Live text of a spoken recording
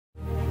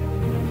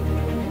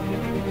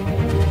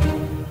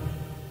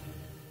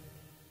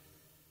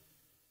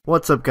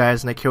What's up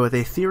guys, Nick here with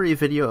a theory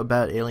video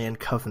about Alien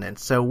Covenant.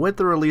 So with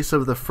the release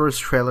of the first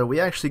trailer,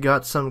 we actually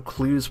got some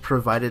clues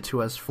provided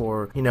to us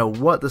for,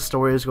 what the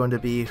story is going to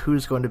be,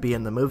 who's going to be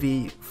in the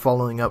movie,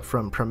 following up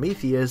from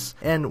Prometheus,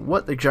 and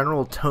what the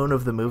general tone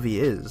of the movie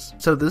is.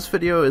 So this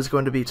video is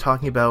going to be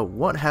talking about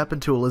what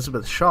happened to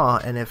Elizabeth Shaw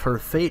and if her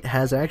fate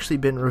has actually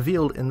been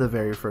revealed in the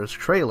very first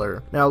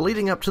trailer. Now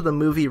leading up to the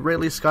movie,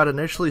 Ridley Scott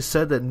initially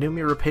said that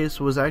Noomi Rapace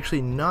was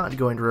actually not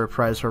going to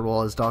reprise her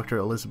role as Dr.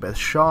 Elizabeth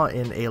Shaw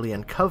in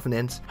Alien Covenant.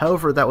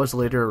 However, that was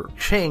later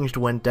changed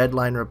when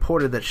Deadline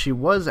reported that she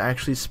was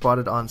actually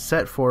spotted on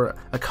set for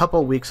a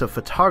couple weeks of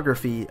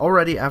photography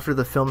already after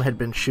the film had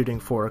been shooting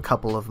for a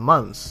couple of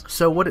months.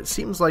 So what it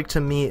seems like to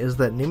me is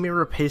that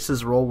Noomi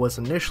Rapace's role was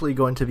initially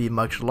going to be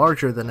much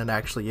larger than it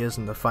actually is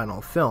in the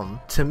final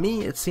film. To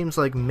me, it seems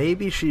like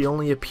maybe she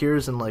only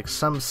appears in like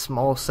some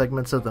small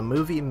segments of the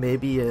movie,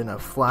 maybe in a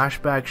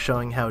flashback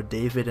showing how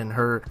David and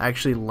her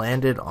actually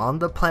landed on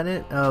the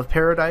planet of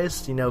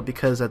Paradise,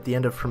 because at the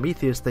end of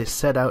Prometheus they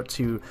set out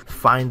to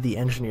find the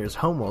engineer's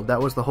homeworld.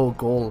 That was the whole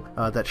goal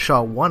that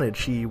Shaw wanted.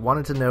 She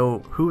wanted to know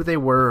who they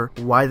were,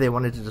 why they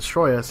wanted to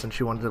destroy us, and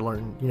she wanted to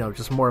learn,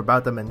 just more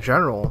about them in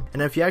general.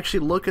 And if you actually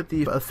look at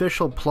the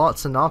official plot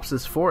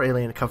synopsis for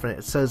Alien Covenant,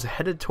 it says,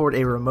 headed toward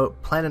a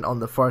remote planet on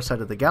the far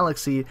side of the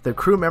galaxy, the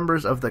crew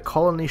members of the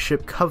colony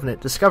ship Covenant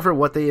discover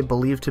what they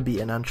believe to be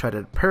an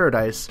uncharted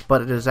paradise,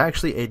 but it is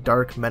actually a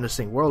dark,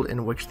 menacing world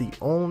in which the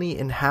only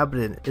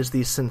inhabitant is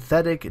the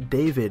synthetic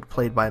David,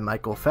 played by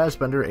Michael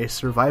Fassbender, a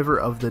survivor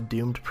of the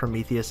doomed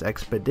Prometheus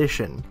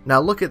expedition. Now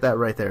look at that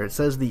right there, it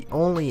says the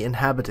only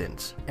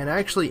inhabitant. And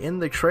actually in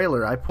the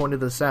trailer, I pointed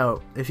this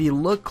out, if you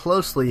look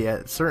closely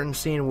at a certain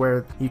scene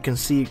where you can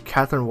see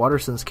Catherine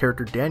Waterston's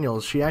character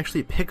Daniels, she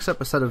actually picks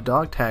up a set of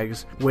dog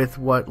tags with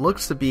what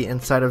looks to be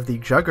inside of the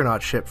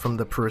Juggernaut ship from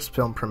the first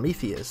film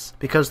Prometheus.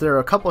 Because there are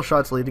a couple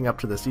shots leading up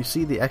to this. You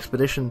see the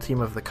expedition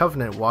team of the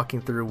Covenant walking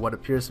through what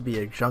appears to be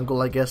a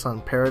jungle, I guess,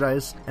 on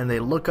Paradise, and they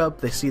look up,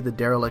 they see the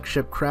derelict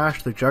ship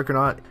crash, the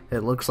Juggernaut,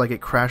 it looks like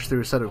it crashed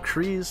through a set of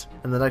trees,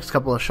 and the next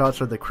couple of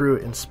shots are the crew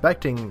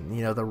inspecting,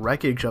 the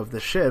wreckage of the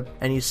ship,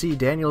 and you see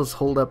Daniels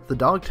hold up the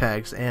dog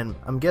tags, and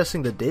I'm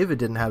guessing that David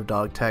didn't have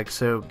dog tags,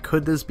 so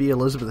could this be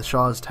Elizabeth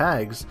Shaw's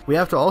tags? We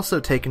have to also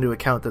take into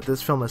account that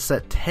this film is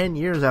set 10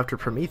 years after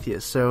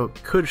Prometheus, so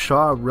could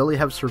Shaw really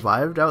have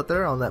survived out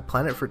there on that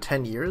planet for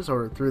 10 years,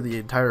 or through the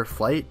entire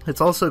flight?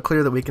 It's also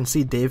clear that we can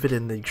see David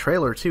in the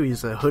trailer too.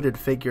 He's a hooded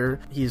figure.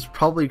 He's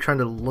probably trying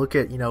to look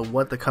at,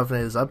 what the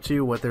Covenant is up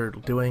to, what they're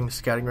doing,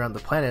 scouting around the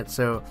planet,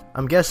 so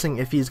I'm guessing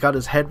if he's got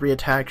his head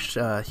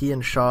reattached, he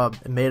and Shaw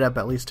made up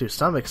at least to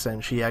some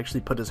extent. She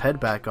actually put his head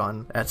back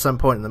on at some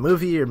point in the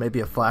movie, or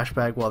maybe a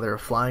flashback while they were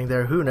flying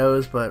there, who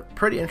knows, but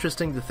pretty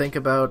interesting to think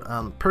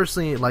about.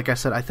 Personally, like I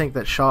said, I think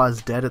that Shaw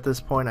is dead at this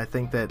point. I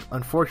think that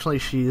unfortunately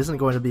she isn't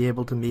going to be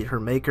able to meet her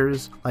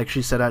makers like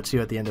she set out to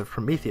at the end of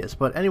Prometheus.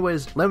 But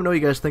anyways, let me know what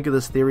you guys think of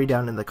this theory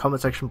down in the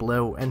comment section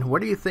below, and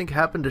what do you think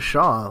happened to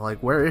Shaw? Like,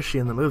 where is she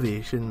in the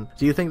movie?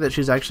 Do you think that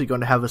she's actually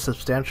going to have a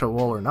substantial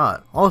role or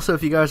not? Also,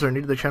 if you guys are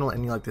new to the channel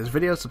and you like this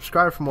video,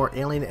 subscribe for more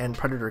Alien and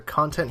Predator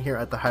content here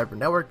at the Hybrid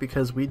Network,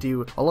 because we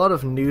do a lot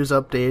of news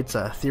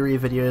updates, theory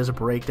videos,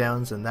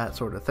 breakdowns, and that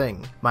sort of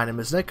thing. My name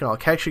is Nick, and I'll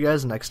catch you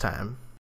guys next time.